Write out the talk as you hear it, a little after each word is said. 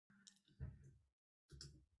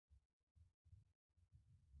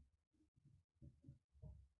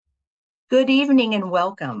Good evening and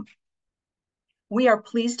welcome. We are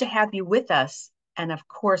pleased to have you with us, and of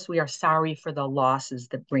course, we are sorry for the losses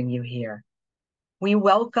that bring you here. We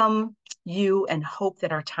welcome you and hope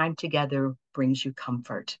that our time together brings you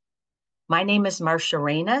comfort. My name is Marcia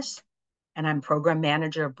Reynes, and I'm Program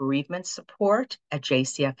Manager of Bereavement Support at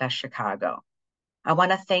JCFS Chicago. I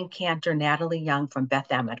want to thank Cantor Natalie Young from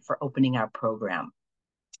Beth Emmet for opening our program.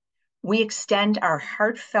 We extend our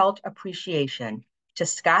heartfelt appreciation to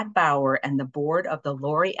Scott Bauer and the board of the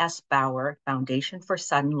Lori S. Bauer Foundation for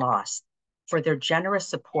Sudden Loss for their generous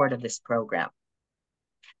support of this program.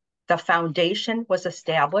 The foundation was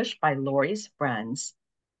established by Lori's friends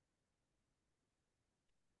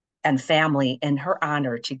and family in her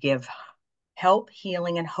honor to give help,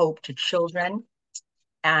 healing, and hope to children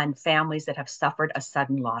and families that have suffered a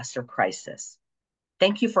sudden loss or crisis.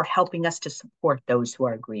 Thank you for helping us to support those who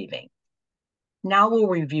are grieving. Now we'll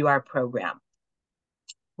review our program.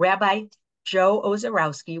 Rabbi Joe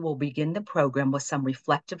Ozarowski will begin the program with some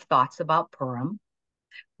reflective thoughts about Purim.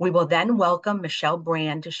 We will then welcome Michelle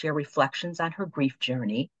Brand to share reflections on her grief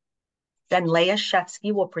journey. Then Leah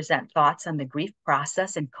Shetsky will present thoughts on the grief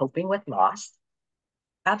process and coping with loss.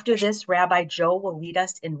 After this, Rabbi Joe will lead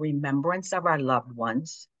us in remembrance of our loved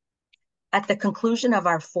ones. At the conclusion of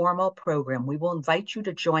our formal program, we will invite you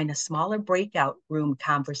to join a smaller breakout room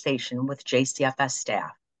conversation with JCFS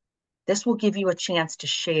staff. This will give you a chance to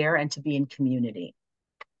share and to be in community.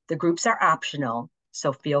 The groups are optional,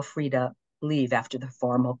 so feel free to leave after the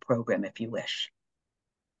formal program if you wish.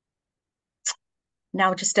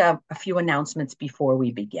 Now, just a few announcements before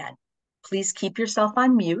we begin. Please keep yourself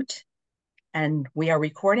on mute, and we are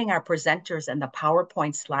recording our presenters and the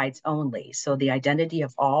PowerPoint slides only, so the identity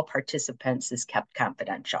of all participants is kept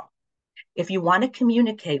confidential. If you want to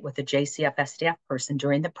communicate with a JCFS staff person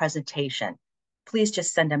during the presentation, please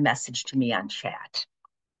just send a message to me on chat.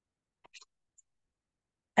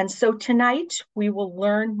 And so tonight we will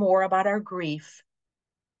learn more about our grief.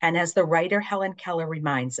 And as the writer Helen Keller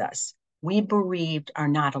reminds us, we bereaved are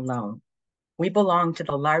not alone. We belong to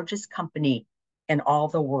the largest company in all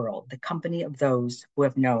the world, the company of those who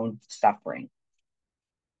have known suffering.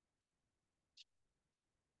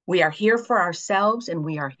 We are here for ourselves and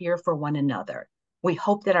we are here for one another. We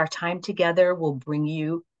hope that our time together will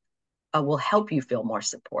help you feel more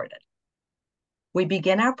supported. We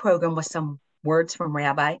begin our program with some words from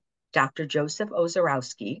Rabbi Dr. Joseph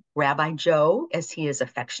Ozarowski. Rabbi Joe, as he is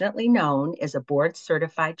affectionately known, is a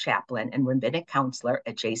board-certified chaplain and rabbinic counselor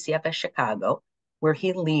at JCFS Chicago, where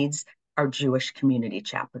he leads our Jewish community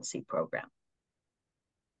chaplaincy program.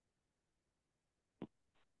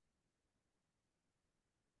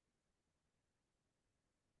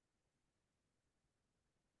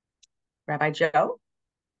 Rabbi Joe?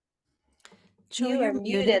 You are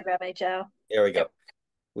muted, Rabbi Joe. There we go.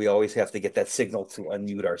 We always have to get that signal to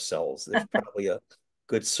unmute ourselves. There's probably a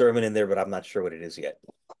good sermon in there, but I'm not sure what it is yet.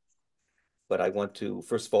 But I want to,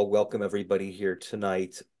 first of all, welcome everybody here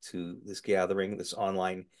tonight to this gathering, this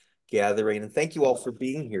online gathering. And thank you all for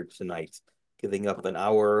being here tonight, giving up an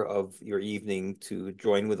hour of your evening to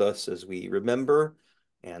join with us as we remember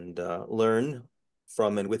and learn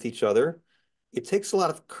from and with each other. It takes a lot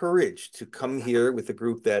of courage to come here with a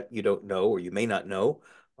group that you don't know or you may not know,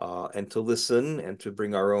 and to listen and to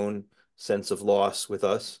bring our own sense of loss with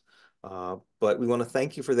us. But we want to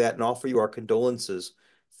thank you for that and offer you our condolences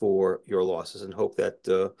for your losses and hope that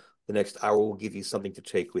the next hour will give you something to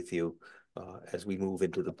take with you as we move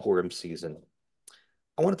into the Purim season.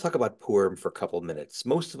 I want to talk about Purim for a couple of minutes.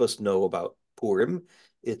 Most of us know about Purim.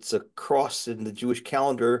 It's a cross in the Jewish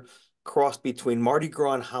calendar, cross between Mardi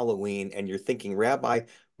Gras and Halloween, and you're thinking, Rabbi,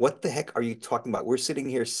 what the heck are you talking about? We're sitting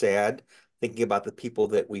here sad, thinking about the people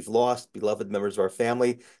that we've lost, beloved members of our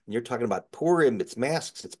family, and you're talking about Purim. It's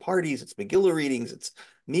masks, it's parties, it's Megillah readings, it's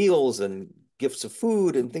meals and gifts of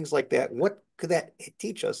food and things like that. What could that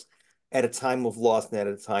teach us at a time of loss and at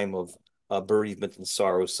a time of bereavement and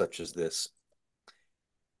sorrow such as this?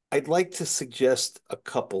 I'd like to suggest a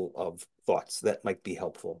couple of thoughts that might be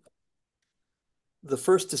helpful. The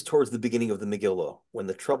first is towards the beginning of the Megillah, when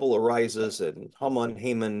the trouble arises and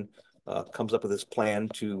Haman comes up with this plan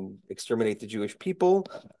to exterminate the Jewish people,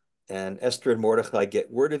 and Esther and Mordechai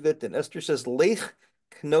get word of it, and Esther says, Lech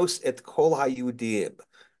knos et kol hayudim,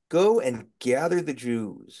 go and gather the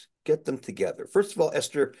Jews, get them together. First of all,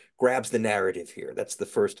 Esther grabs the narrative here. That's the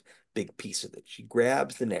first big piece of it. She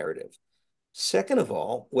grabs the narrative. Second of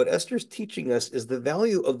all, what Esther's teaching us is the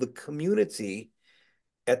value of the community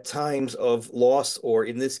at times of loss, or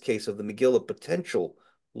in this case of the Megillah, potential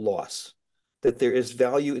loss, that there is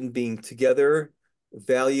value in being together,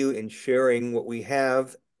 value in sharing what we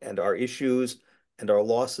have and our issues, and our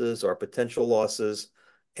losses, our potential losses,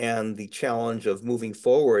 and the challenge of moving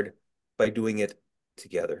forward by doing it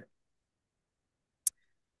together.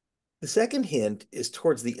 The second hint is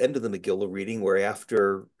towards the end of the Megillah reading, where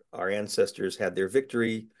after our ancestors had their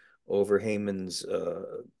victory over Haman's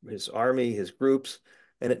his army, his groups,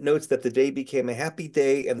 and it notes that the day became a happy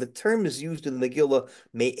day, and the term is used in the Megillah,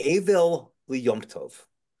 Me'evel liyom tov,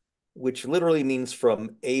 which literally means from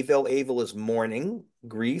Avel. Avel is mourning,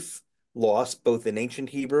 grief, loss, both in ancient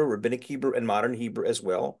Hebrew, rabbinic Hebrew, and modern Hebrew as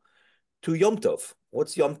well, to Yom Tov.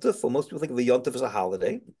 What's Yom Tov? Well, most people think of the Yom Tov as a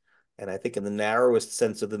holiday. And I think in the narrowest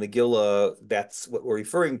sense of the Megillah, that's what we're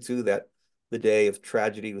referring to, that the day of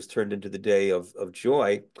tragedy was turned into the day of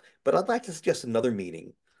joy. But I'd like to suggest another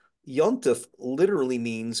meaning. Yom Tov literally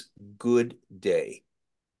means good day,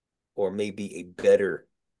 or maybe a better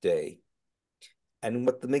day. And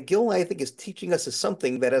what the Megillah, I think, is teaching us is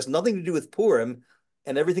something that has nothing to do with Purim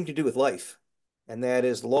and everything to do with life. And that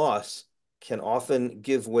is loss can often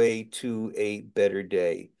give way to a better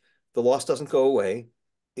day. The loss doesn't go away.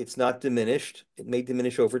 It's not diminished. It may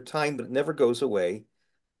diminish over time, but it never goes away.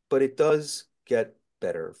 But it does get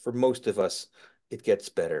better. For most of us, it gets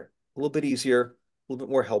better. A little bit easier, a little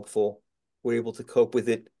bit more helpful. We're able to cope with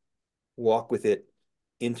it, walk with it,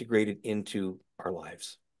 integrate it into our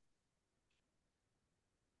lives.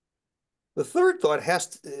 The third thought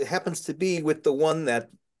happens to be with the one that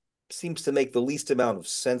seems to make the least amount of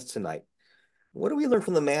sense tonight. What do we learn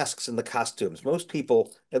from the masks and the costumes? Most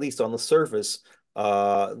people, at least on the surface,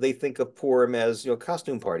 they think of Purim as,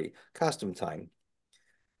 costume party, costume time.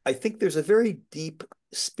 I think there's a very deep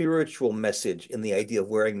spiritual message in the idea of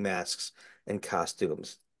wearing masks and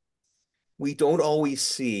costumes. We don't always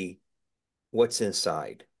see what's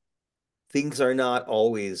inside. Things are not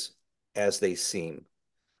always as they seem.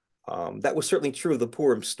 That was certainly true of the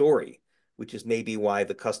Purim story, which is maybe why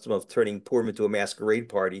the custom of turning Purim into a masquerade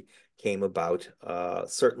party came about.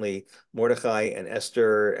 Certainly, Mordecai and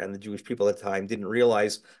Esther and the Jewish people at the time didn't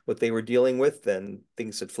realize what they were dealing with, and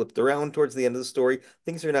things had flipped around towards the end of the story.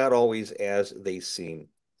 Things are not always as they seem.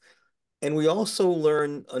 And we also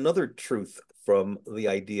learn another truth from the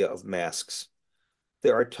idea of masks.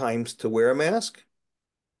 There are times to wear a mask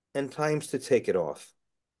and times to take it off.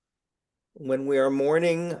 When we are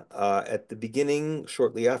mourning at the beginning,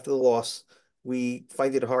 shortly after the loss, we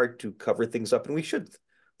find it hard to cover things up, and we should.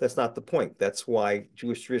 That's not the point. That's why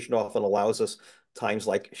Jewish tradition often allows us times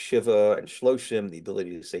like Shiva and Shloshim, the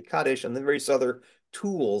ability to say Kaddish, and the various other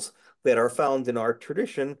tools that are found in our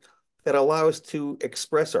tradition that allow us to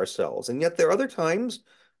express ourselves. And yet there are other times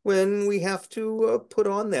when we have to put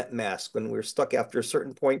on that mask, when we're stuck after a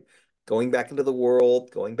certain point going back into the world,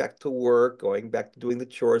 going back to work, going back to doing the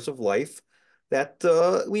chores of life, that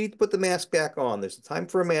we need to put the mask back on. There's a time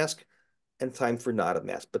for a mask and time for not a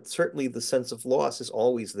mask. But certainly the sense of loss is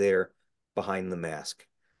always there behind the mask.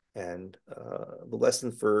 And the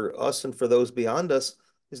lesson for us and for those beyond us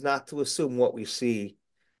is not to assume what we see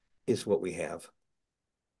is what we have.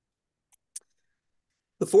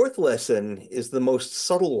 The fourth lesson is the most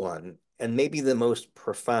subtle one and maybe the most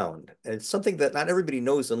profound. And it's something that not everybody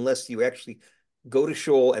knows unless you actually go to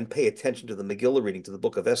shul and pay attention to the Megillah reading, to the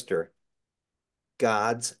book of Esther.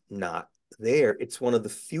 God's not there. It's one of the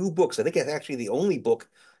few books, I think it's actually the only book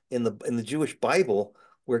in the Jewish Bible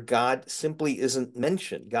where God simply isn't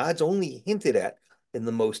mentioned. God's only hinted at in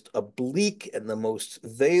the most oblique and the most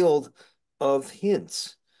veiled of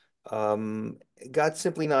hints. God's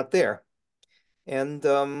simply not there. And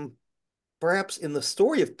perhaps in the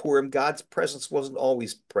story of Purim, God's presence wasn't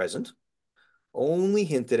always present, only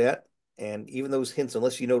hinted at. And even those hints,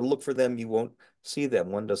 unless you know to look for them, you won't see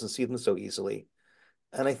them. One doesn't see them so easily.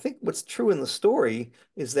 And I think what's true in the story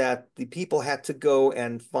is that the people had to go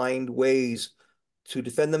and find ways to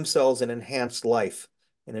defend themselves and enhance life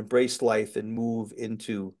and embrace life and move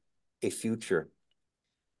into a future.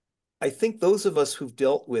 I think those of us who've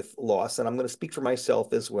dealt with loss, and I'm going to speak for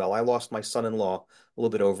myself as well. I lost my son-in-law a little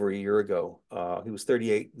bit over a year ago. He was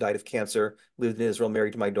 38, died of cancer, lived in Israel,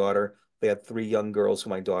 married to my daughter. They had three young girls who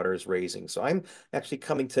my daughter is raising. So I'm actually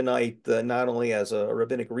coming tonight not only as a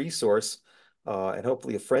rabbinic resource and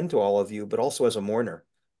hopefully a friend to all of you, but also as a mourner.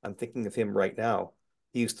 I'm thinking of him right now.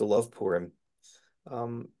 He used to love Purim.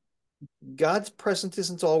 Um, God's presence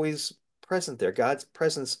isn't always present there. God's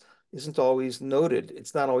presence isn't always noted.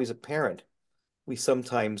 It's not always apparent. We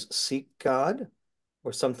sometimes seek God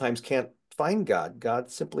or sometimes can't find God.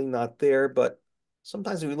 God's simply not there, but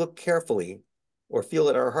sometimes if we look carefully or feel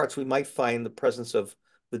in our hearts, we might find the presence of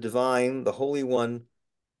the divine, the Holy One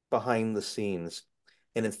behind the scenes.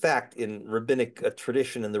 And in fact, in rabbinic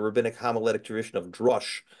tradition, in the rabbinic homiletic tradition of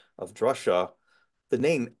drasha, the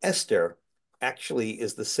name Esther actually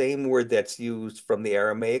is the same word that's used from the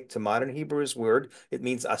Aramaic to modern Hebrew's word. It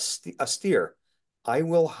means austere. I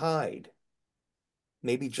will hide.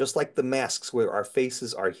 Maybe just like the masks where our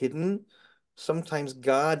faces are hidden, sometimes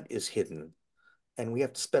God is hidden. And we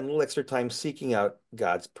have to spend a little extra time seeking out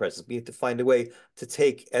God's presence. We have to find a way to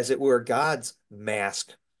take, as it were, God's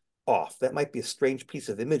mask off. That might be a strange piece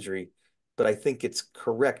of imagery, but I think it's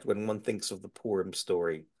correct when one thinks of the Purim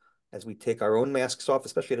story. As we take our own masks off,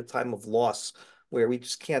 especially at a time of loss, where we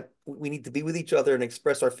just can't, we need to be with each other and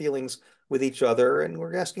express our feelings with each other. And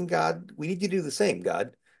we're asking God, we need you to do the same,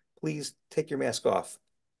 God. Please take your mask off.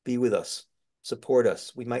 Be with us. Support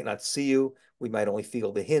us. We might not see you. We might only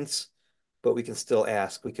feel the hints, but we can still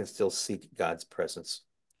ask, we can still seek God's presence.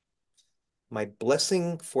 My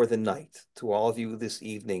blessing for the night to all of you this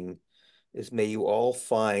evening is may you all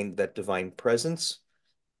find that divine presence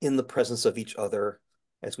in the presence of each other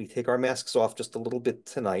as we take our masks off just a little bit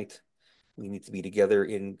tonight. We need to be together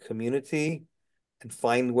in community and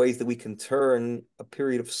find ways that we can turn a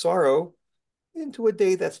period of sorrow into a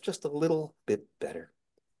day that's just a little bit better.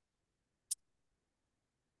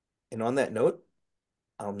 And on that note,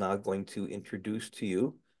 I'm now going to introduce to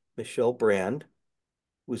you Michelle Brand,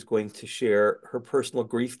 who's going to share her personal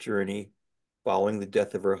grief journey following the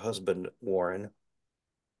death of her husband, Warren.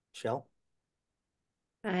 Michelle?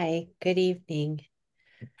 Hi, good evening.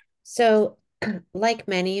 So, like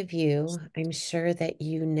many of you, I'm sure that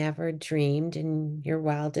you never dreamed in your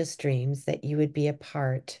wildest dreams that you would be a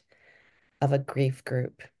part of a grief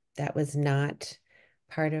group. That was not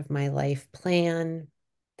part of my life plan.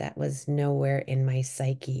 That was nowhere in my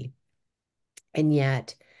psyche. And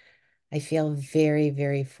yet, I feel very,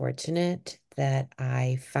 very fortunate that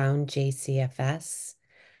I found JCFS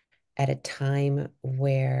at a time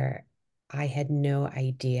where I had no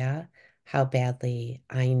idea how badly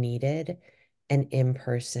I needed an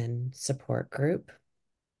in-person support group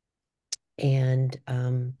and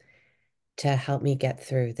to help me get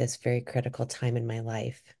through this very critical time in my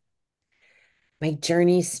life. My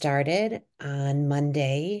journey started on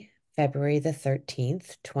Monday, February the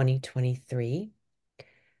 13th, 2023.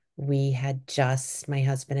 My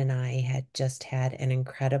husband and I had just had an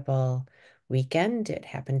incredible weekend. It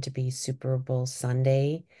happened to be Super Bowl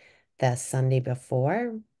Sunday, the Sunday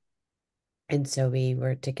before. And so we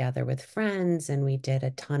were together with friends and we did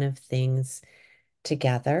a ton of things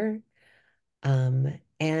together.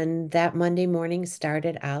 And that Monday morning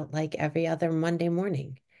started out like every other Monday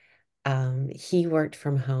morning. He worked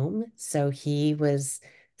from home, so he was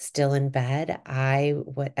still in bed.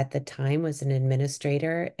 What at the time was an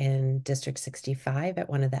administrator in District 65 at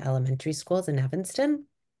one of the elementary schools in Evanston.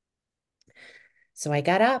 So I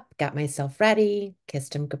got up, got myself ready,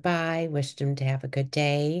 kissed him goodbye, wished him to have a good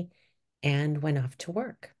day, and went off to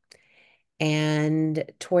work. And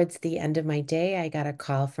towards the end of my day, I got a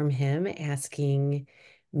call from him asking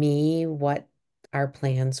me what our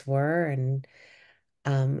plans were. And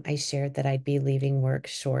I shared that I'd be leaving work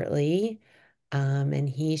shortly. And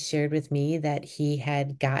he shared with me that he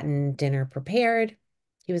had gotten dinner prepared.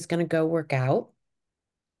 He was going to go work out.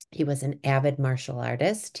 He was an avid martial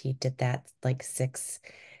artist. He did that like 6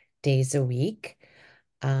 days a week.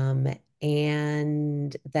 Um,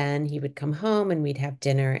 and then he would come home and we'd have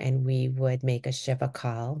dinner and we would make a Shiva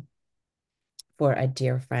call for a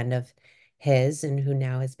dear friend of his and who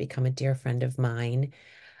now has become a dear friend of mine,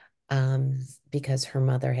 because her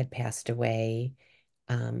mother had passed away.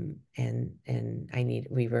 And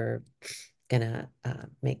we were gonna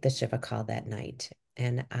make the Shiva call that night.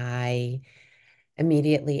 And I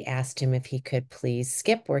immediately asked him if he could please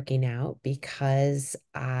skip working out because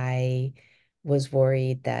I was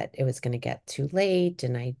worried that it was going to get too late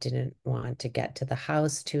and I didn't want to get to the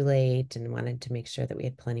house too late and wanted to make sure that we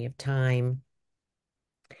had plenty of time.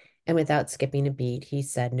 And without skipping a beat, he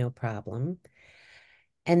said no problem.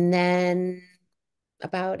 And then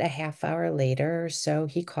about a half hour later or so,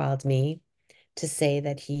 he called me to say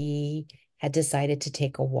that he had decided to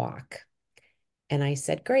take a walk. And I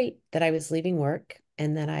said, great, that I was leaving work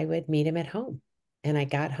and that I would meet him at home. And I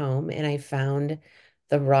got home and I found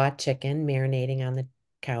the raw chicken marinating on the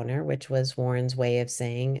counter, which was Warren's way of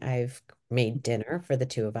saying I've made dinner for the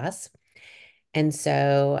two of us. And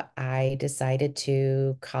so I decided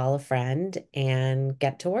to call a friend and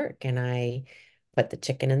get to work. And I put the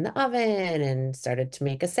chicken in the oven and started to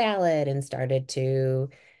make a salad and started to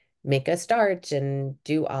make a starch and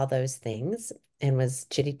do all those things and was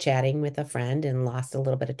chitty-chatting with a friend and lost a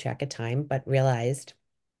little bit of track of time, but realized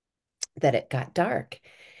that it got dark.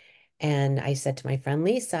 And I said to my friend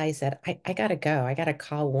Lisa, I said, I gotta go. I gotta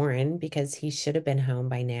call Warren because he should have been home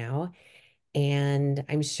by now. And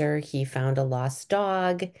I'm sure he found a lost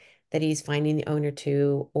dog that he's finding the owner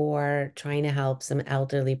to or trying to help some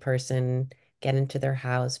elderly person get into their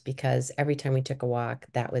house because every time we took a walk,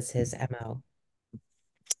 that was his MO.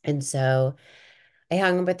 And so I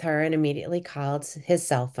hung up with her and immediately called his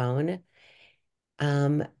cell phone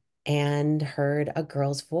um, and heard a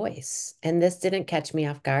girl's voice. And this didn't catch me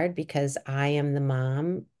off guard because I am the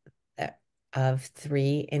mom uh, of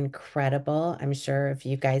three incredible. I'm sure if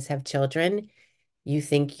you guys have children, you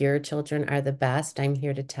think your children are the best. I'm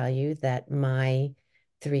here to tell you that my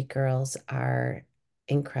three girls are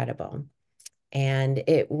incredible. And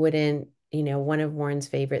it wouldn't, one of Warren's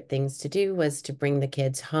favorite things to do was to bring the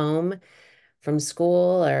kids home from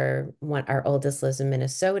school, or one, our oldest lives in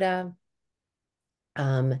Minnesota,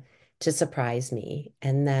 um, to surprise me.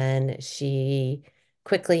 And then she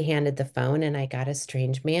quickly handed the phone, and I got a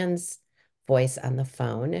strange man's voice on the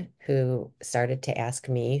phone who started to ask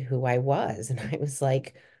me who I was. And I was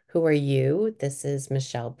like, "Who are you? This is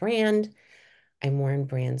Michelle Brand. I'm Warren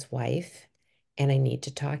Brand's wife, and I need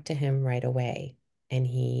to talk to him right away." And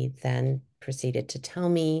he then proceeded to tell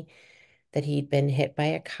me that he'd been hit by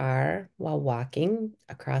a car while walking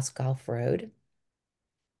across Gulf Road,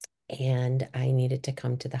 and I needed to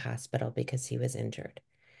come to the hospital because he was injured.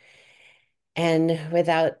 And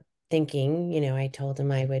without thinking, I told him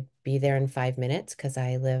I would be there in 5 minutes because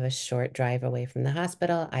I live a short drive away from the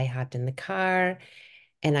hospital. I hopped in the car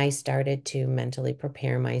and I started to mentally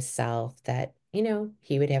prepare myself that,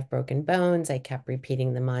 he would have broken bones. I kept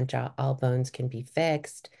repeating the mantra, all bones can be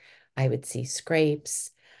fixed. I would see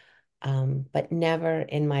scrapes. But never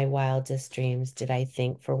in my wildest dreams did I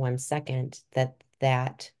think for 1 second that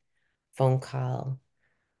that phone call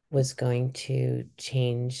was going to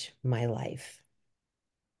change my life.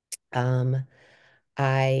 Um,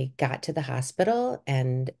 I got to the hospital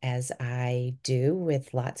and, as I do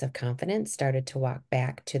with lots of confidence, started to walk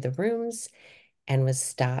back to the rooms and was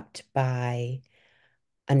stopped by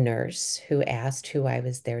a nurse who asked who I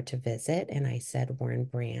was there to visit. And I said, Warren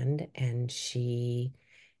Brand. And she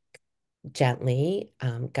gently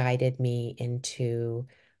guided me into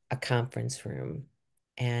a conference room.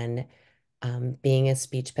 And being a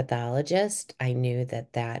speech pathologist, I knew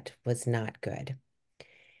that that was not good.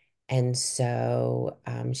 And so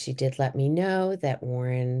she did let me know that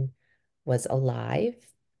Warren was alive,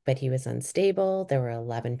 but he was unstable. There were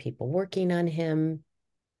 11 people working on him,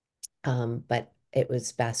 but it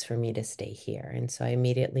was best for me to stay here. And so I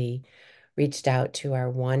immediately reached out to our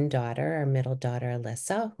one daughter, our middle daughter,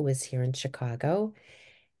 Alyssa, who was here in Chicago,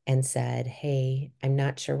 and said, "Hey, I'm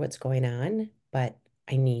not sure what's going on, but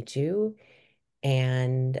I need you."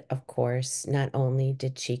 And of course, not only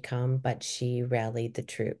did she come, but she rallied the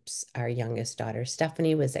troops. Our youngest daughter,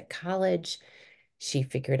 Stephanie, was at college. She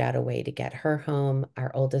figured out a way to get her home.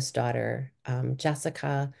 Our oldest daughter,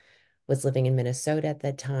 Jessica, was living in Minnesota at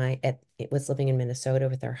the time. It was living in Minnesota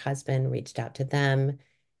with her husband, reached out to them,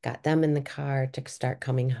 got them in the car to start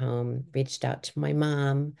coming home, reached out to my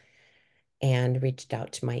mom, and reached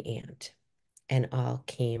out to my aunt, and all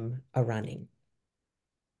came a running.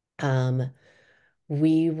 Um,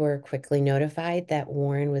 we were quickly notified that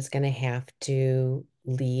Warren was going to have to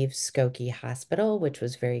leave Skokie Hospital, which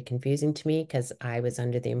was very confusing to me because I was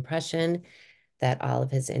under the impression that all of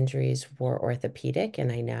his injuries were orthopedic, and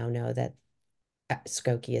I now know that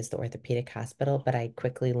Skokie is the orthopedic hospital, but I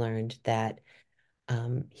quickly learned that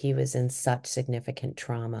he was in such significant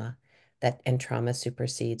trauma and trauma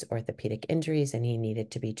supersedes orthopedic injuries, and he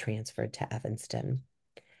needed to be transferred to Evanston.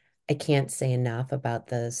 I can't say enough about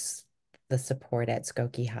the support at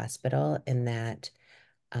Skokie Hospital, in that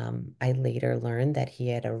I later learned that he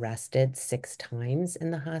had arrested 6 times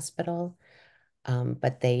in the hospital,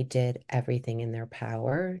 but they did everything in their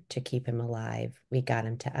power to keep him alive. We got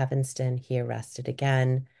him to Evanston. He arrested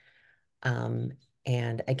again. Um,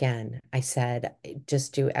 and again, I said,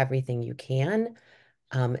 just do everything you can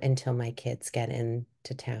until my kids get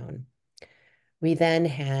into town. We then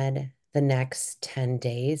had the next 10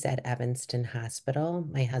 days at Evanston Hospital.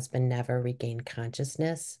 My husband never regained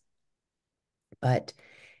consciousness, but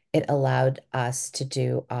it allowed us to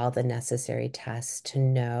do all the necessary tests to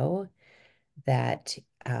know that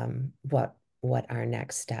what our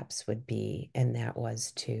next steps would be, and that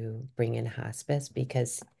was to bring in hospice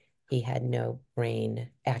because he had no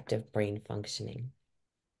active brain functioning.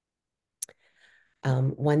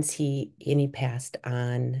 Once he passed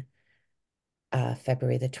on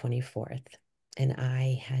February the 24th, and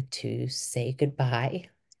I had to say goodbye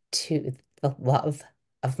to the love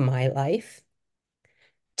of my life,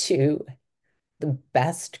 to the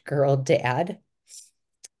best girl dad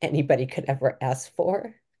anybody could ever ask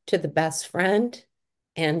for, to the best friend,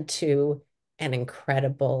 and to an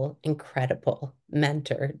incredible, incredible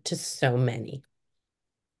mentor to so many.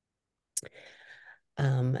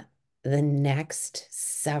 Um, the next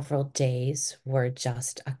several days were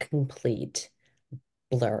just a complete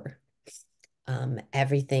blur.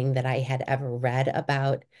 Everything that I had ever read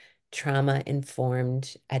about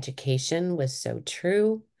trauma-informed education was so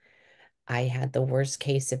true. I had the worst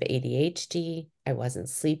case of ADHD. I wasn't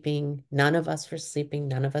sleeping. None of us were sleeping.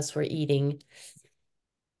 None of us were eating.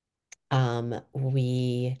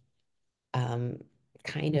 We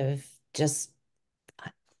kind of just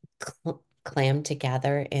clammed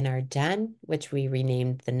together in our den, which we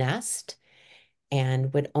renamed the nest,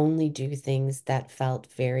 and would only do things that felt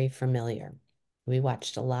very familiar. We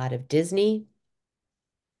watched a lot of Disney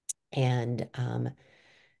and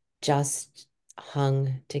just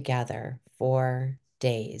hung together for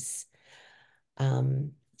days.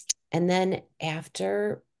 Um, and then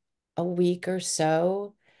after a week or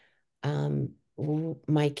so,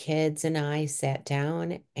 my kids and I sat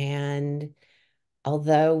down, and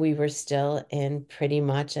although we were still in pretty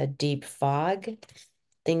much a deep fog,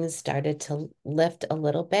 things started to lift a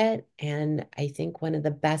little bit. And I think one of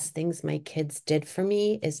the best things my kids did for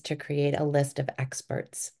me is to create a list of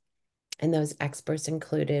experts. And those experts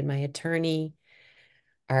included my attorney,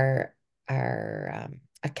 our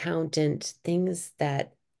accountant, things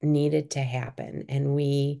that needed to happen. And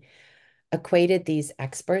we equated these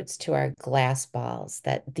experts to our glass balls,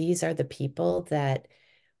 that these are the people that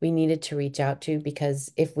we needed to reach out to,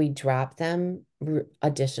 because if we drop them,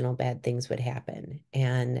 additional bad things would happen.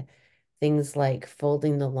 And things like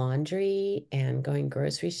folding the laundry and going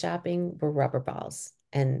grocery shopping were rubber balls.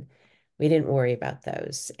 And we didn't worry about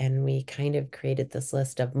those. And we kind of created this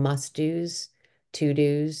list of must do's, to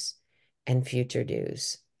do's, and future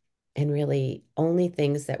do's. And really, only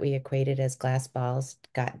things that we equated as glass balls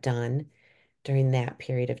got done during that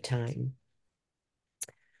period of time.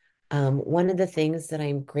 One of the things that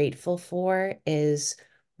I'm grateful for is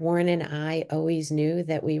Warren and I always knew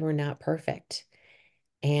that we were not perfect.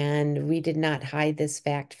 And we did not hide this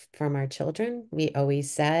fact from our children. We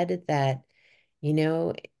always said that,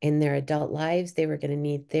 in their adult lives, they were going to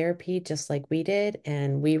need therapy just like we did,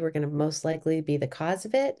 and we were going to most likely be the cause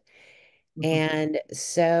of it. And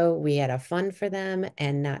so we had a fund for them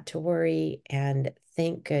and not to worry. And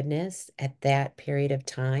thank goodness at that period of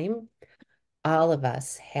time, all of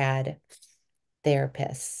us had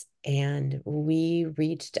therapists, and we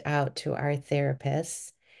reached out to our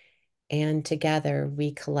therapists, and together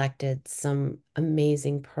we collected some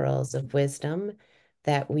amazing pearls of wisdom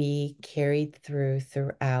that we carried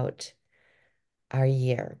throughout our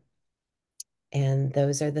year. And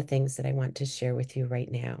those are the things that I want to share with you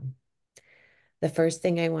right now. The first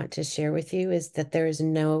thing I want to share with you is that there is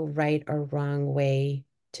no right or wrong way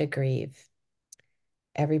to grieve.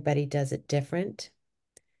 Everybody does it different.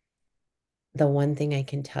 The one thing I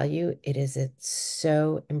can tell you, it's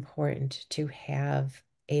so important to have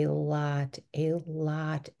a lot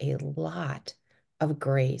of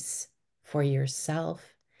grace for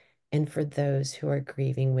yourself and for those who are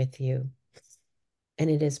grieving with you. And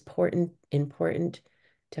it is important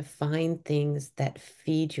to find things that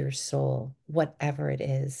feed your soul, whatever it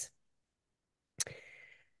is.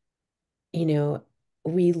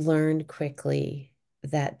 We learned quickly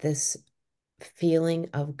that this feeling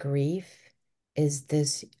of grief is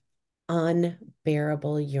this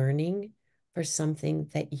unbearable yearning for something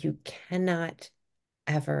that you cannot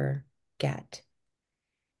ever get.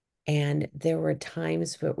 And there were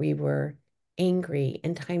times that we were angry,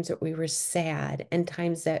 and times that we were sad, and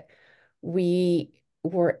times that we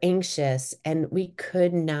were anxious, and we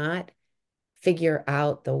could not figure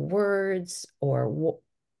out the words or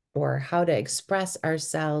how to express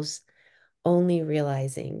ourselves, only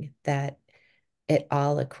realizing that it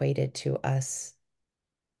all equated to us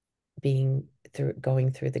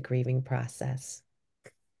going through the grieving process.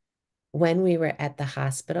 When we were at the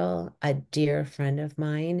hospital, a dear friend of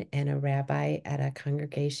mine and a rabbi at a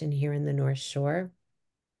congregation here in the North Shore,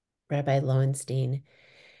 Rabbi Lowenstein,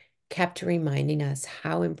 kept reminding us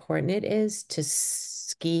how important it is to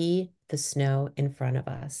ski the snow in front of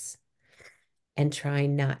us and try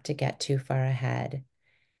not to get too far ahead.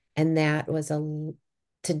 And that was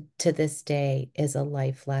to this day is a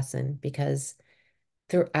life lesson, because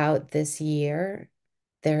throughout this year,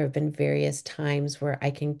 there have been various times where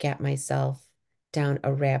I can get myself down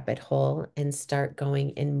a rabbit hole and start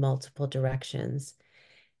going in multiple directions.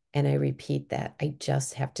 And I repeat that. I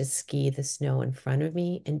just have to ski the snow in front of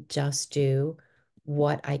me and just do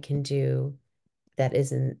what I can do that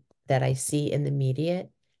I see in the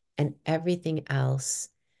immediate, and everything else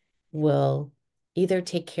will either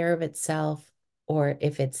take care of itself or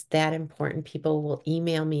if it's that important, people will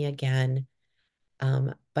email me again.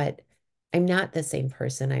 But I'm not the same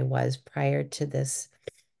person I was prior to this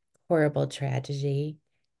horrible tragedy,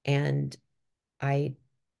 and I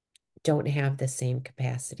don't have the same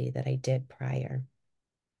capacity that I did prior.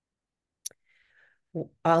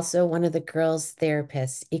 Also, one of the girls'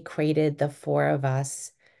 therapists equated the four of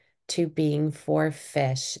us to being four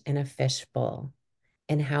fish in a fishbowl,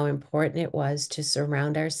 and how important it was to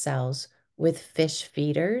surround ourselves with fish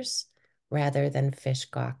feeders rather than fish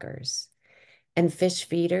gawkers. And fish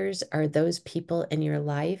feeders are those people in your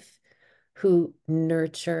life who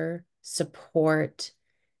nurture, support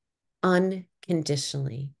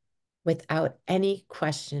unconditionally without any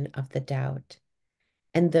question of the doubt.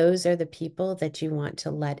 And those are the people that you want to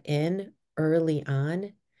let in early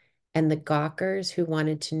on. And the gawkers who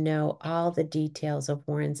wanted to know all the details of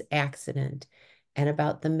Warren's accident and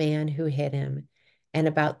about the man who hit him and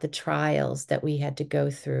about the trials that we had to go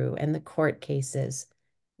through and the court cases,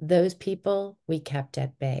 those people we kept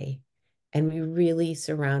at bay. And we really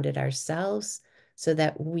surrounded ourselves so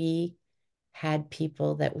that we had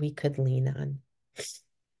people that we could lean on.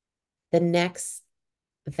 The next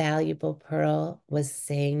valuable pearl was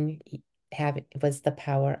was the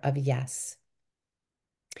power of yes.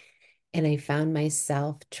 And I found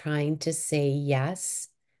myself trying to say yes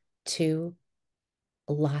to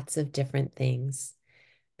lots of different things.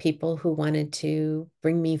 People who wanted to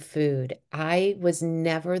bring me food. I was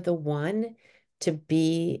never the one to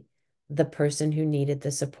be the person who needed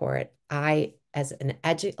the support. I, as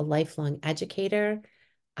a lifelong educator,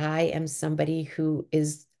 I am somebody who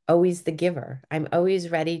is always the giver. I'm always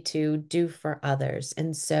ready to do for others.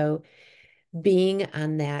 And so being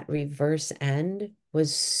on that reverse end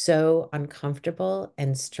was so uncomfortable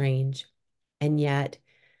and strange. And yet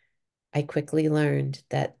I quickly learned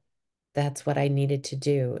that that's what I needed to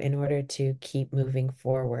do in order to keep moving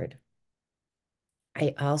forward.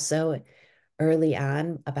 I also, early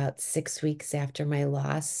on, about 6 weeks after my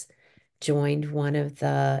loss, joined one of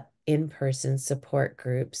the in-person support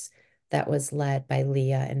groups that was led by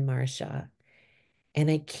Leah and Marcia.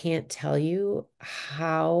 And I can't tell you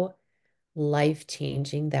how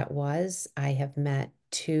life-changing that was. I have met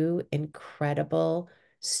two incredible,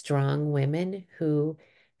 strong women who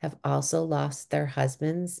have also lost their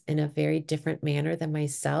husbands in a very different manner than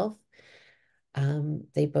myself.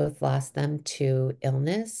 They both lost them to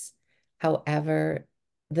illness. However,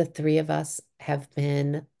 the three of us have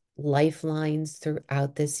been lifelines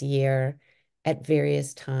throughout this year at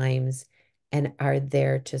various times and are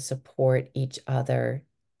there to support each other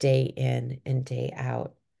day in and day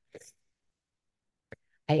out.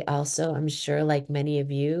 I also, I'm sure, like many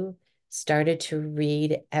of you, started to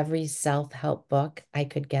read every self-help book I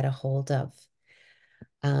could get a hold of.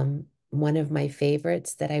 One of my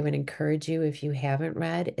favorites that I would encourage you, if you haven't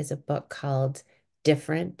read, is a book called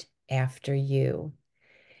Different After You.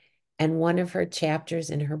 And one of her chapters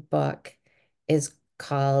in her book is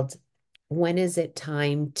called When is it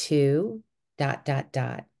time to dot, dot,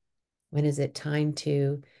 dot? When is it time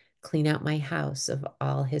to clean out my house of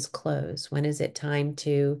all his clothes? When is it time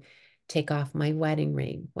to take off my wedding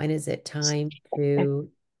ring? When is it time to,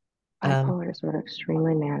 Bipolar is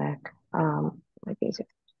extremely manic. Like these.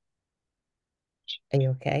 are you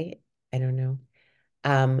okay? I don't know.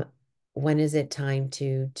 Um, when is it time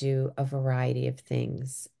to do a variety of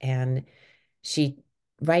things? And she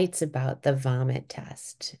writes about the vomit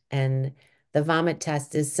test. And the vomit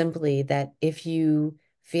test is simply that if you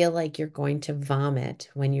feel like you're going to vomit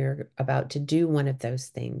when you're about to do one of those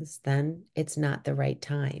things, then it's not the right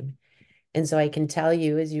time. And so I can tell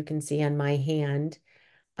you, as you can see on my hand,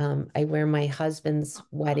 I wear my husband's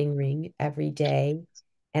wedding ring every day,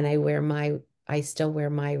 and I still wear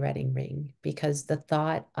my wedding ring because the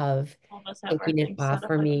thought of taking it off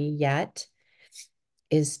for me yet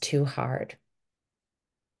is too hard.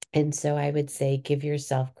 And so I would say give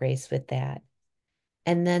yourself grace with that.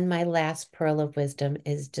 And then my last pearl of wisdom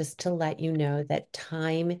is just to let you know that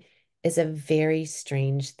time is a very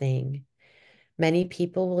strange thing. Many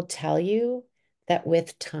people will tell you that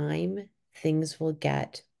with time, things will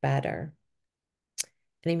get better.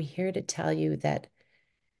 And I'm here to tell you that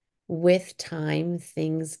with time,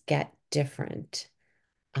 things get different.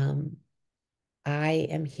 Um, I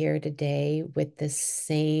am here today with the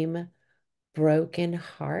same broken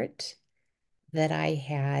heart that I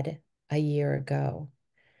had a year ago.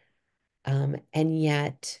 And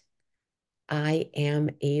yet I am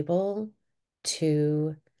able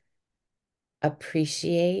to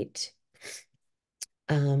appreciate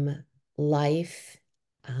life.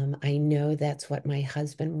 I know that's what my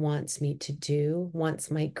husband wants me to do,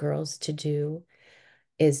 wants my girls to do,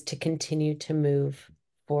 is to continue to move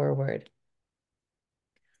forward.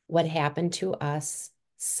 What happened to us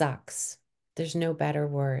sucks. There's no better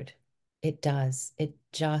word. It does. It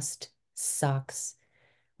just sucks.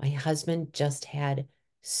 My husband just had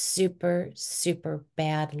super, super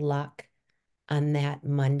bad luck on that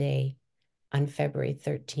Monday, on February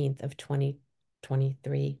 13th of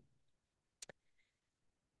 2023.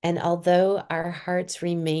 And although our hearts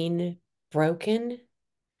remain broken,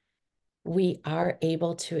 we are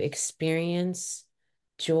able to experience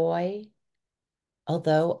joy,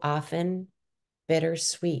 although often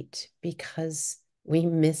bittersweet, because we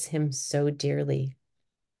miss him so dearly.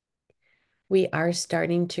 We are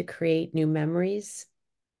starting to create new memories,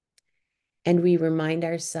 and we remind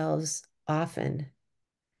ourselves often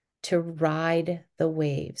to ride the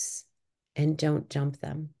waves and don't jump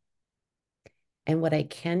them. And what I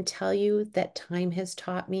can tell you that time has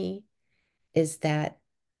taught me is that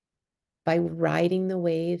by riding the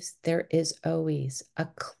waves, there is always a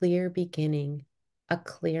clear beginning, a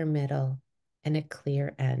clear middle, and a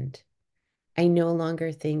clear end. I no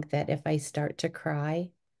longer think that if I start to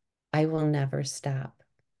cry, I will never stop.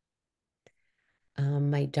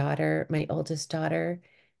 My oldest daughter,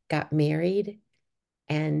 got married,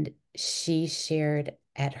 and she shared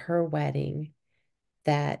at her wedding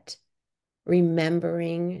that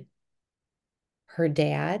remembering her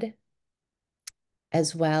dad,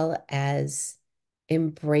 as well as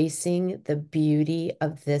embracing the beauty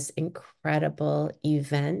of this incredible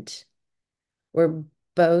event, were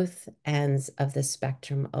both ends of the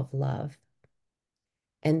spectrum of love.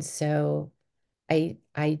 And so I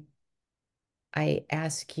I I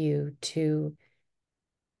ask you to,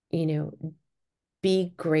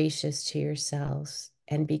 be gracious to yourselves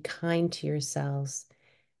and be kind to yourselves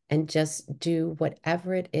and just do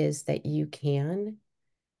whatever it is that you can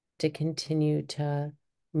to continue to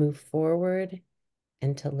move forward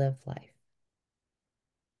and to live life.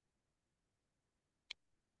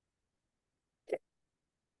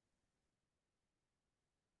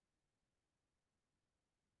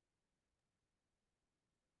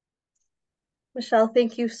 Michelle,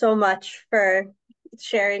 thank you so much for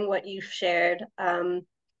sharing what you've shared.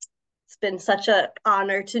 It's been such an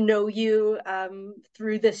honor to know you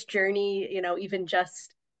through this journey, even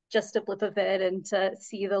just a blip of it, and to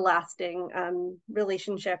see the lasting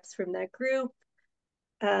relationships from that group,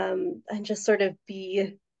 and just sort of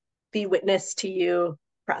be witness to you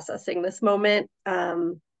processing this moment.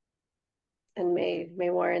 And may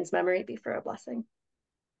Warren's memory be for a blessing.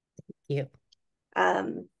 Thank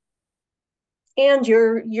you. And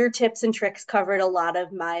your tips and tricks covered a lot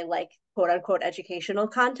of my quote unquote educational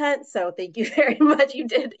content. So thank you very much. You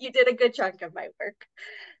did a good chunk of my work.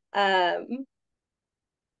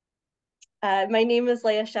 My name is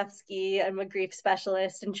Leah Shefsky. I'm a grief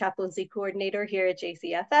specialist and chaplaincy coordinator here at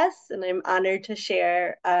JCFS, and I'm honored to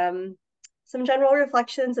share some general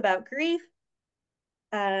reflections about grief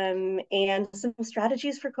and some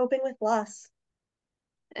strategies for coping with loss.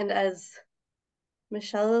 And as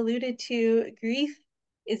Michelle alluded to, grief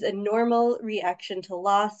is a normal reaction to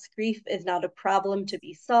loss. Grief is not a problem to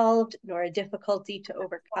be solved, nor a difficulty to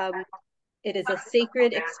overcome. It is a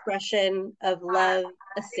sacred expression of love,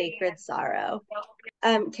 a sacred sorrow.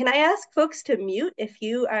 Can I ask folks to mute if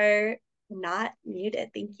you are not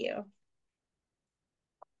muted? Thank you.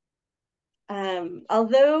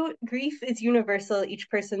 Although grief is universal, each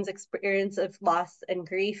person's experience of loss and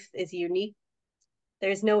grief is unique.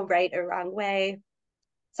 There's no right or wrong way.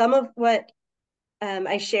 Some of what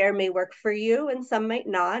I share may work for you and some might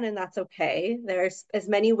not, and that's okay. There's as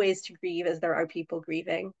many ways to grieve as there are people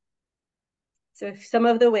grieving. So if some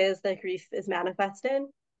of the ways that grief is manifested,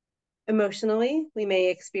 emotionally, we may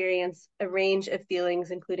experience a range of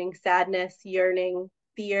feelings, including sadness, yearning,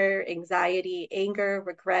 fear, anxiety, anger,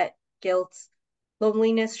 regret, guilt,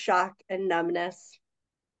 loneliness, shock, and numbness.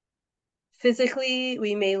 Physically,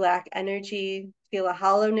 we may lack energy, feel a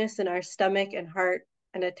hollowness in our stomach and heart,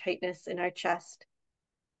 and a tightness in our chest.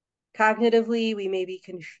 Cognitively, we may be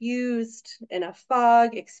confused, in a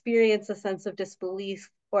fog, experience a sense of disbelief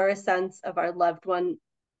or a sense of our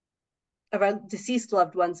deceased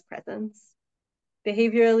loved one's presence.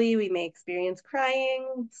 Behaviorally, we may experience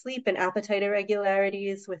crying, sleep and appetite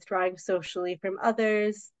irregularities, withdrawing socially from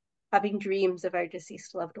others, having dreams of our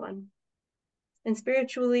deceased loved one. And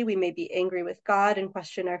spiritually, we may be angry with God and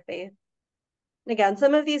question our faith. And again,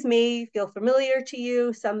 some of these may feel familiar to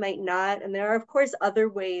you, some might not, and there are, of course, other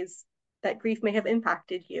ways that grief may have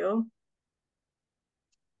impacted you.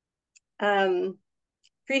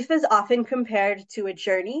 Grief is often compared to a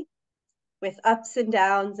journey with ups and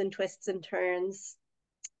downs and twists and turns.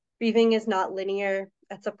 Grieving is not linear.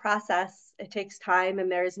 It's a process. It takes time,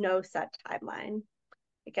 and there is no set timeline.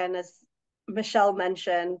 Again, as Michelle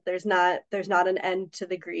mentioned, there's not an end to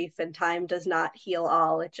the grief, and time does not heal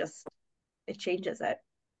all. It changes it.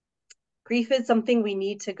 Grief is something we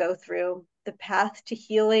need to go through. The path to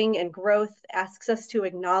healing and growth asks us to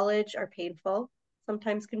acknowledge our painful,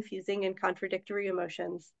 sometimes confusing and contradictory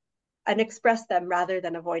emotions, and express them rather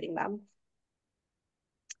than avoiding them.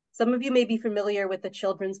 Some of you may be familiar with the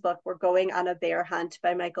children's book, We're Going on a Bear Hunt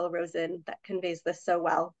by Michael Rosen, that conveys this so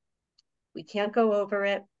well. We can't go over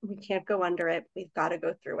it. We can't go under it. We've got to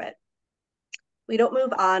go through it. We don't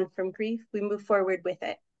move on from grief. We move forward with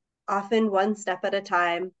it. Often one step at a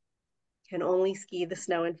time, can only ski the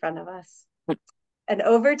snow in front of us. And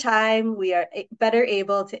over time, we are better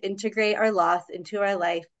able to integrate our loss into our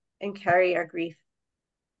life and carry our grief.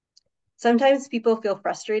 Sometimes people feel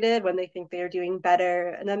frustrated when they think they are doing better,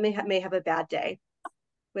 and then they may have a bad day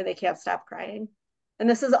where they can't stop crying. And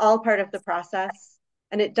this is all part of the process,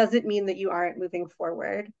 and it doesn't mean that you aren't moving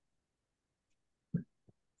forward.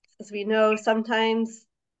 As we know, sometimes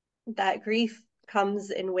that grief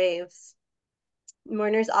comes in waves.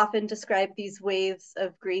 Mourners often describe these waves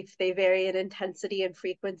of grief. They vary in intensity and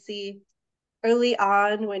frequency. Early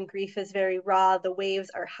on, when grief is very raw, the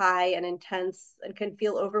waves are high and intense and can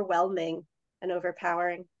feel overwhelming and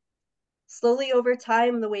overpowering. Slowly over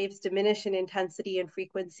time, the waves diminish in intensity and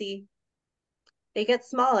frequency. They get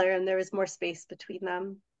smaller and there is more space between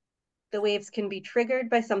them. The waves can be triggered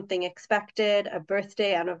by something expected, a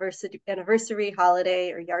birthday, anniversary,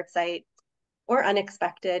 holiday, or yahrzeit, or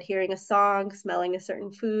unexpected, hearing a song, smelling a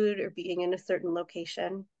certain food, or being in a certain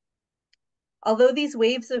location. Although these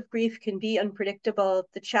waves of grief can be unpredictable,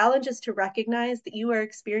 the challenge is to recognize that you are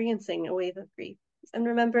experiencing a wave of grief. And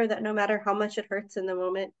remember that no matter how much it hurts in the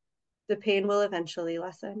moment, the pain will eventually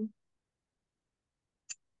lessen.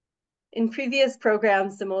 In previous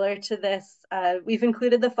programs similar to this, we've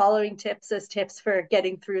included the following tips as tips for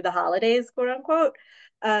getting through the holidays, quote unquote.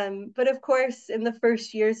 But of course, in the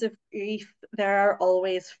first years of grief, there are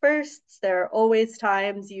always firsts. There are always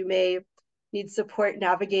times you may need support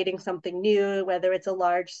navigating something new, whether it's a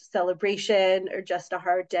large celebration or just a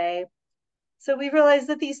hard day. So we realize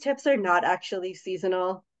that these tips are not actually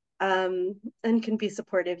seasonal and can be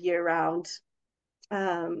supportive year-round.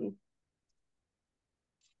 When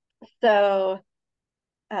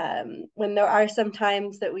there are some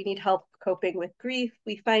times that we need help coping with grief,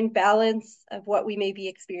 we find balance of what we may be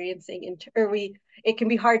experiencing, it can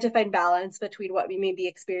be hard to find balance between what we may be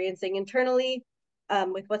experiencing internally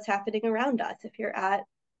with what's happening around us. If you're at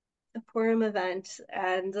a Purim event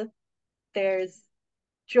and there's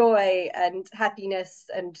joy and happiness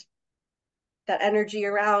and that energy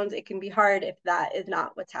around, it can be hard if that is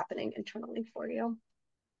not what's happening internally for you.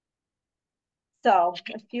 So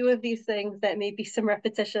a few of these things that may be some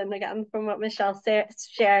repetition again from what Michelle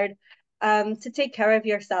shared, to take care of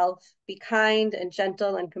yourself, be kind and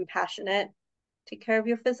gentle and compassionate, take care of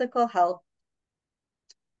your physical health.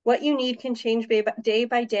 What you need can change day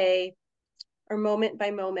by day or moment by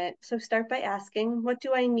moment. So start by asking, what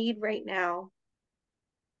do I need right now?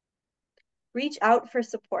 Reach out for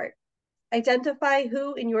support. Identify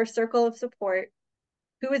who is in your circle of support.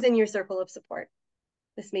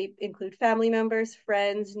 This may include family members,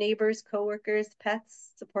 friends, neighbors, coworkers,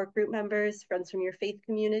 pets, support group members, friends from your faith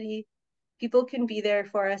community. People can be there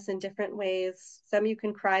for us in different ways. Some you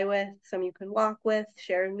can cry with, some you can walk with,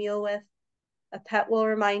 share a meal with. A pet will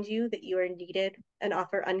remind you that you are needed and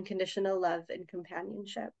offer unconditional love and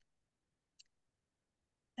companionship.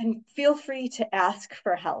 And feel free to ask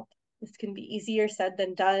for help. This can be easier said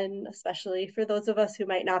than done, especially for those of us who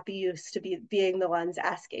might not be used to being the ones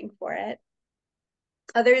asking for it.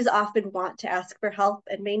 Others often want to ask for help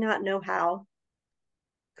and may not know how.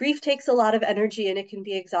 Grief takes a lot of energy and it can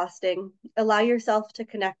be exhausting. Allow yourself to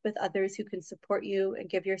connect with others who can support you and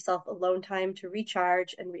give yourself alone time to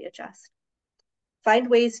recharge and readjust. Find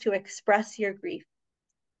ways to express your grief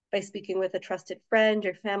by speaking with a trusted friend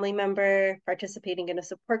or family member, participating in a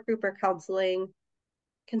support group or counseling.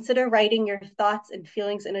 Consider writing your thoughts and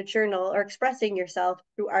feelings in a journal or expressing yourself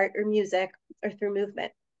through art or music or through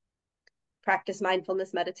movement. Practice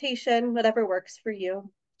mindfulness meditation, whatever works for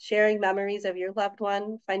you. Sharing memories of your loved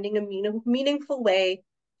one, finding a meaningful way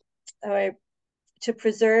to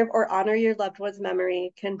preserve or honor your loved one's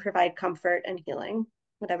memory can provide comfort and healing,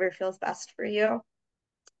 whatever feels best for you.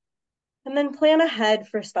 And then plan ahead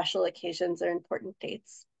for special occasions or important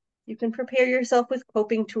dates. You can prepare yourself with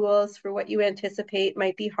coping tools for what you anticipate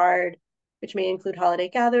might be hard, which may include holiday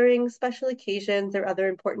gatherings, special occasions, or other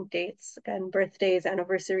important dates. Again, birthdays,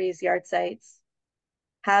 anniversaries, yahrzeits.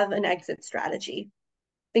 Have an exit strategy.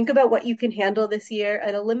 Think about what you can handle this year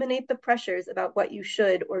and eliminate the pressures about what you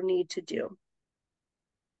should or need to do.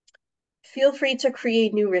 Feel free to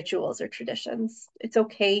create new rituals or traditions. It's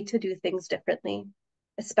okay to do things differently,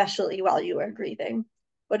 especially while you are grieving.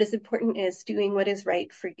 What is important is doing what is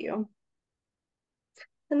right for you.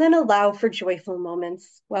 And then allow for joyful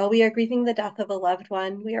moments. While we are grieving the death of a loved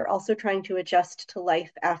one, we are also trying to adjust to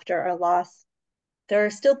life after our loss. There are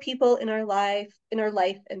still people in our life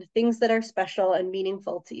and things that are special and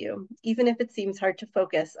meaningful to you, even if it seems hard to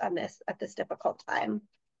focus on this at this difficult time.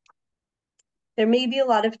 There may be a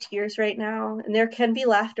lot of tears right now, and there can be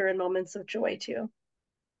laughter and moments of joy too.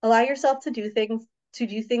 Allow yourself to do things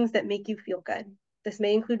that make you feel good. This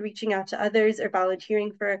may include reaching out to others or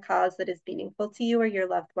volunteering for a cause that is meaningful to you or your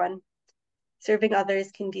loved one. Serving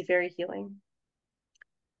others can be very healing.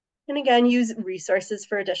 And again, use resources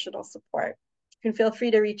for additional support. You can feel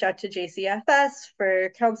free to reach out to JCFS for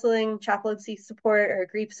counseling, chaplaincy support, or a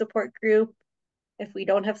grief support group. If we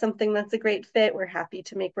don't have something that's a great fit, we're happy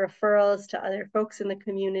to make referrals to other folks in the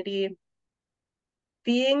community.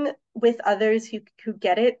 Being with others who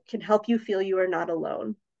get it can help you feel you are not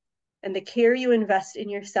alone. And the care you invest in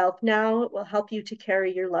yourself now will help you to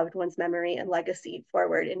carry your loved one's memory and legacy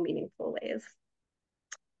forward in meaningful ways.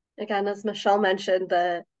 Again, as Michelle mentioned,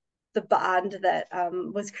 the bond that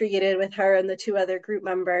was created with her and the two other group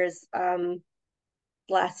members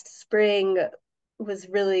last spring was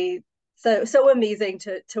really so amazing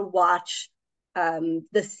to watch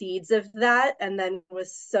the seeds of that, and then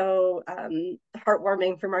was so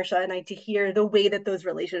heartwarming for Marcia and I to hear the way that those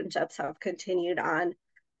relationships have continued on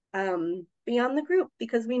beyond the group,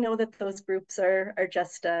 because we know that those groups are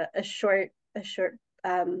just a short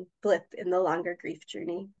blip in the longer grief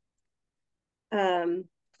journey.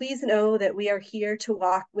 Please know that we are here to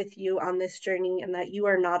walk with you on this journey and that you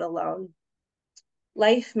are not alone.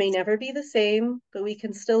 Life may never be the same, but we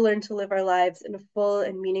can still learn to live our lives in a full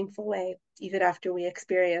and meaningful way, even after we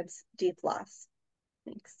experience deep loss.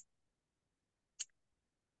 Thanks.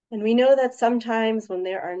 And we know that sometimes when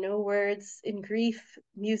there are no words in grief,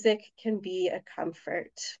 music can be a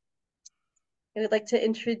comfort. I would like to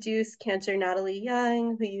introduce Cantor Natalie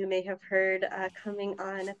Young, who you may have heard coming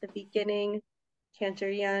on at the beginning.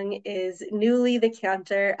 Cantor Young is newly the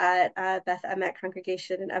cantor at Beth Emet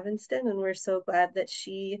Congregation in Evanston, and we're so glad that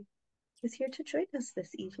she is here to join us this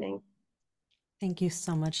evening. Thank you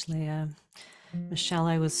so much, Leah. Michelle,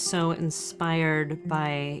 I was so inspired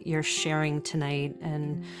by your sharing tonight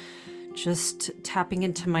and just tapping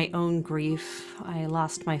into my own grief. I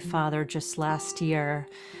lost my father just last year,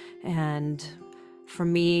 and for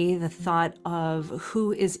me, the thought of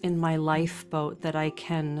who is in my lifeboat that I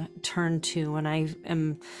can turn to when I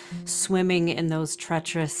am swimming in those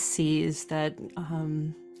treacherous seas that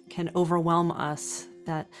can overwhelm us,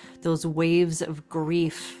 that those waves of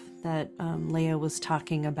grief that Leah was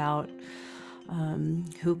talking about.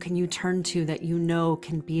 Who can you turn to that you know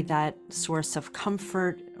can be that source of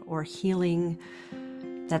comfort or healing,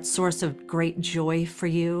 that source of great joy for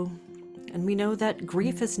you? And we know that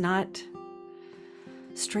grief is not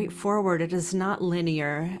straightforward. It is not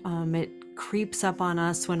linear. It creeps up on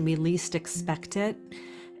us when we least expect it.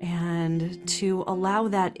 And to allow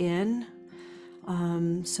that in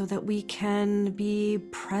so that we can be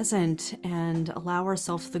present and allow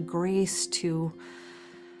ourselves the grace to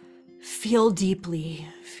feel deeply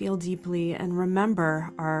and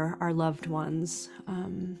remember our loved ones.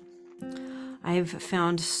 I've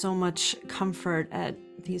found so much comfort at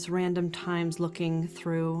these random times looking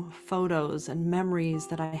through photos and memories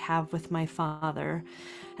that I have with my father.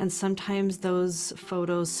 And sometimes those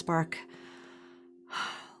photos spark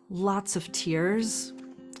lots of tears,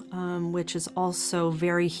 which is also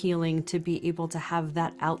very healing to be able to have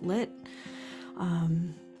that outlet.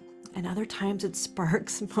 And other times it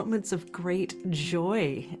sparks moments of great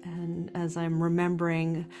joy. And as I'm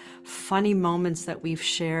remembering funny moments that we've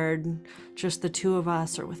shared, just the two of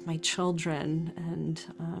us or with my children, and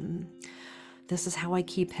this is how I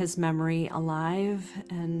keep his memory alive.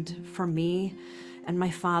 And for me and my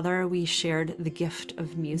father, we shared the gift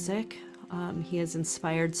of music. He has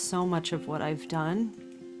inspired so much of what I've done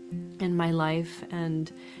in my life. And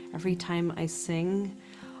every time I sing,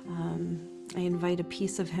 I invite a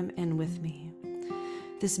piece of him in with me.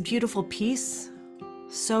 This beautiful piece,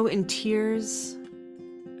 sow in tears,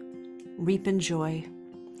 reap in joy.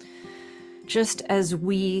 Just as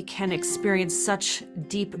we can experience such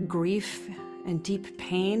deep grief and deep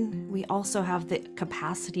pain, we also have the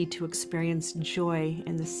capacity to experience joy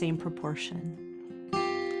in the same proportion.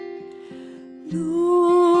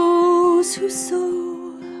 Those who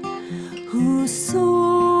sow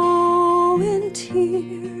in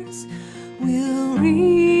tears will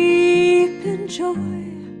reap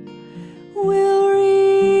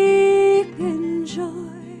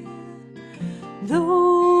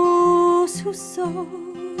Those who sow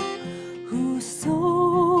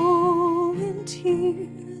in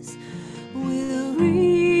tears will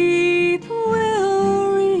reap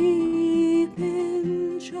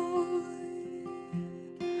in joy.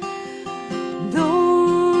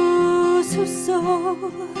 Those who sow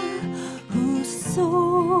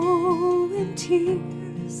in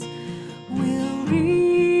tears will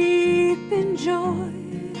reap in joy,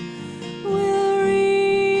 will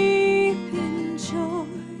reap in joy.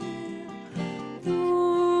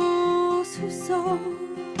 Those who sow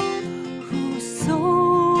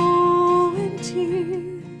in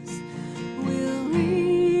tears will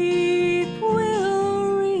reap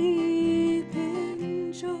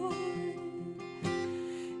in joy.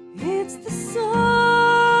 It's the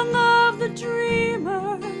song of the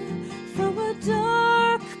dreamer. From a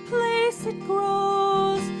dark place it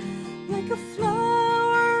grows, like a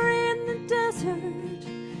flower in the desert,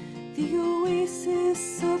 the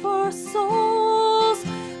oasis of our souls.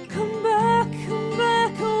 Come back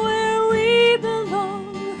where we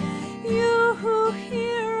belong. You who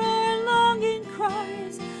hear our longing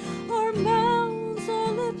cries, our mouths,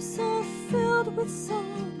 our lips are filled with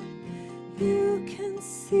song. You can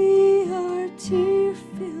see our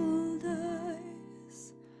tear-filled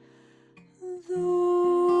eyes.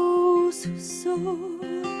 Those who sow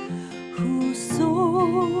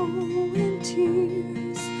in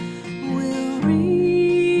tears will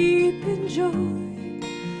reap in joy,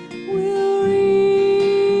 will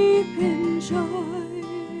reap in joy.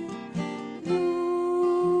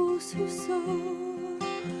 Those who sow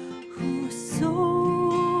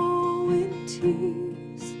in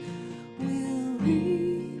tears will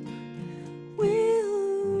reap in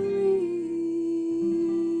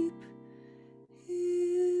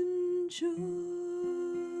joy.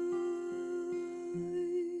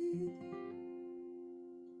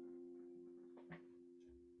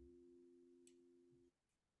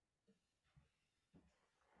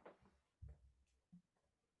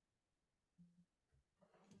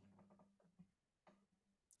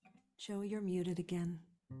 Joe, you're muted again.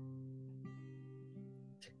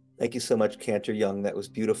 Thank you so much, Cantor Young. That was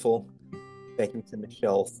beautiful. Thank you to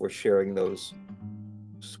Michelle for sharing those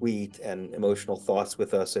sweet and emotional thoughts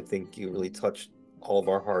with us. I think you really touched all of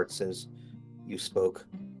our hearts as you spoke.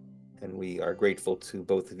 And we are grateful to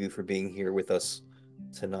both of you for being here with us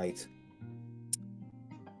tonight.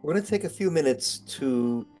 We're going to take a few minutes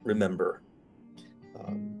to remember.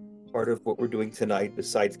 Part of what we're doing tonight,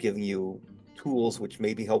 besides giving you tools which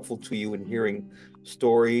may be helpful to you in hearing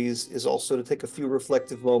stories, is also to take a few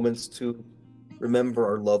reflective moments to remember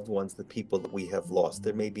our loved ones, the people that we have lost.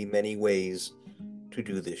 There may be many ways to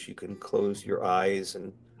do this. You can close your eyes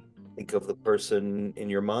and think of the person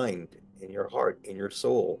in your mind, in your heart, in your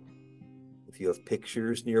soul. If you have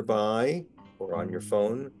pictures nearby or on your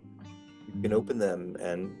phone, you can open them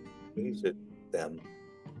and gaze at them.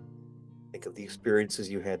 Think of the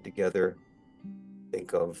experiences you had together.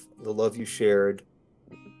 Think of the love you shared.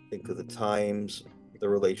 Think of the times, the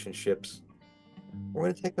relationships. We're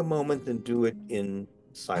going to take a moment and do it in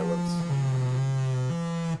silence.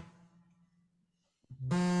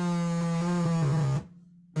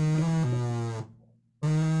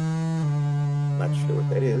 Not sure what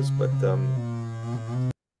that is, but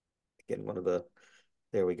again,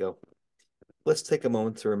 there we go. Let's take a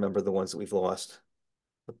moment to remember the ones that we've lost.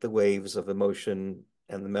 Let the waves of emotion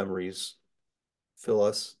and the memories fill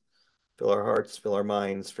us, fill our hearts, fill our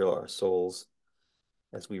minds, fill our souls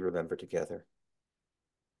as we remember together.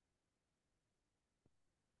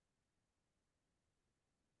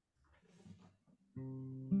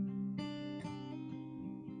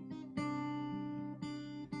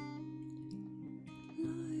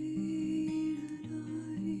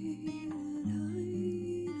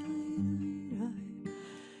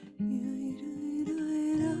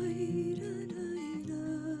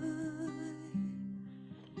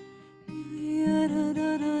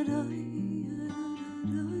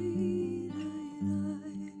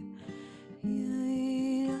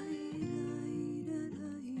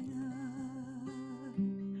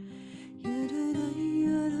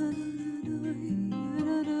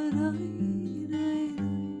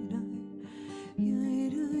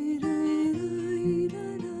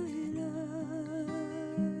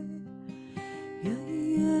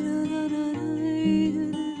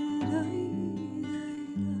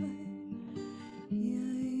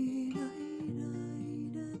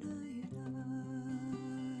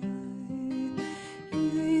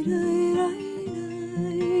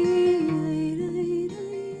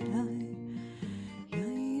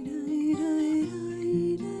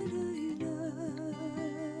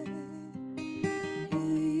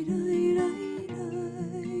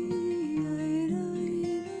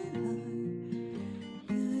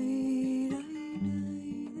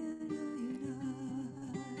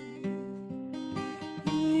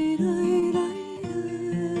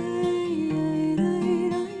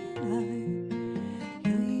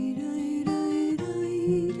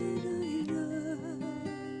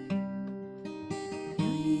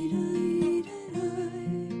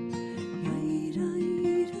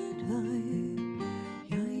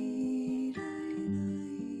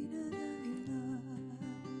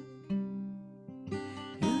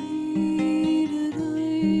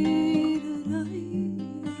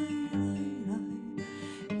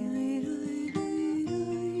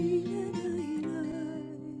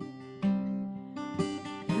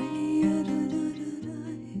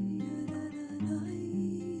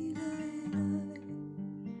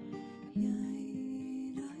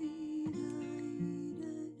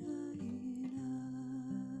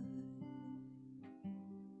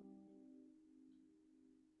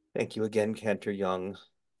 Thank you again, Cantor Young,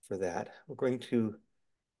 for that. We're going to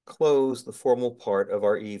close the formal part of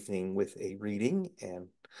our evening with a reading and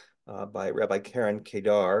by Rabbi Karen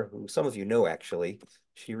Kedar, who some of you know actually.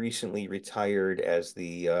 She recently retired as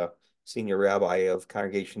the senior rabbi of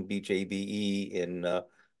Congregation BJBE in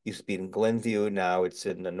used to be in Glenview, now it's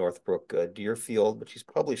in Northbrook, Deerfield, but she's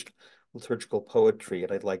published liturgical poetry,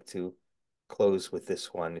 and I'd like to close with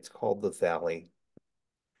this one. It's called The Valley.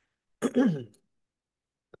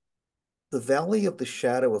 The valley of the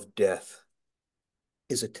shadow of death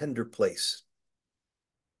is a tender place.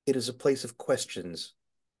 It is a place of questions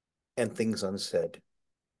and things unsaid,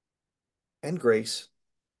 and grace,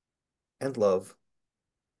 and love,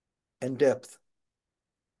 and depth,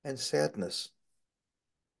 and sadness.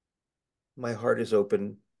 My heart is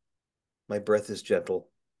open, my breath is gentle.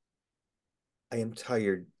 I am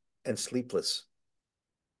tired and sleepless.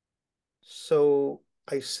 So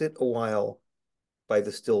I sit a while by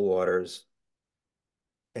the still waters,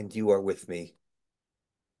 and you are with me.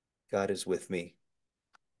 God is with me.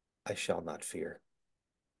 I shall not fear.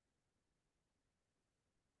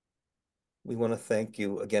 We want to thank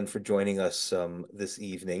you again for joining us this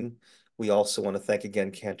evening. We also want to thank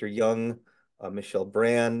again Cantor Young, Michelle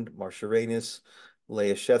Brand, Marcia Reynes,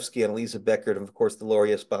 Leah Shevsky, and Elisa Beckert, and of course the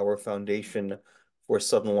Laurie S. Bauer Foundation for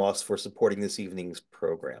Sudden Loss for supporting this evening's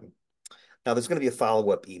program. Now, there's going to be a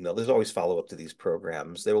follow-up email. There's always follow-up to these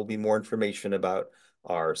programs. There will be more information about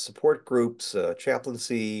our support groups,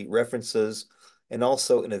 chaplaincy, references, and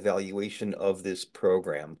also an evaluation of this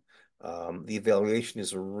program. The evaluation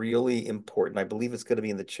is really important. I believe it's going to be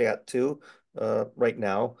in the chat too right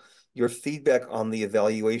now. Your feedback on the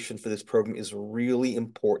evaluation for this program is really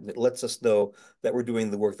important. It lets us know that we're doing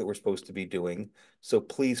the work that we're supposed to be doing. So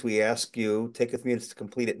please, we ask you, take a few minutes to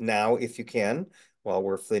complete it now if you can, while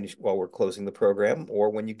we're closing the program,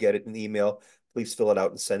 or when you get it in the email, please fill it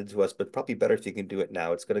out and send it to us. But probably better if you can do it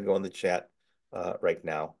now. It's going to go in the chat right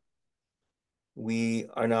now. We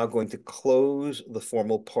are now going to close the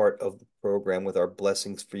formal part of the program with our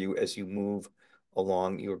blessings for you as you move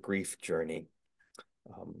along your grief journey.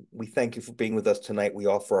 We thank you for being with us tonight. We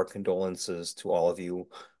offer our condolences to all of you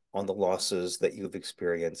on the losses that you've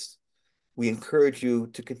experienced. We encourage you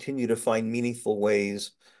to continue to find meaningful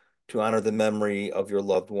ways to honor the memory of your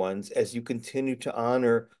loved ones as you continue to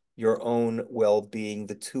honor your own well-being.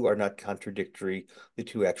 The two are not contradictory. The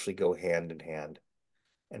two actually go hand in hand.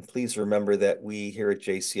 And please remember that we here at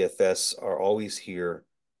JCFS are always here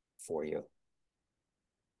for you.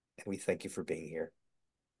 And we thank you for being here.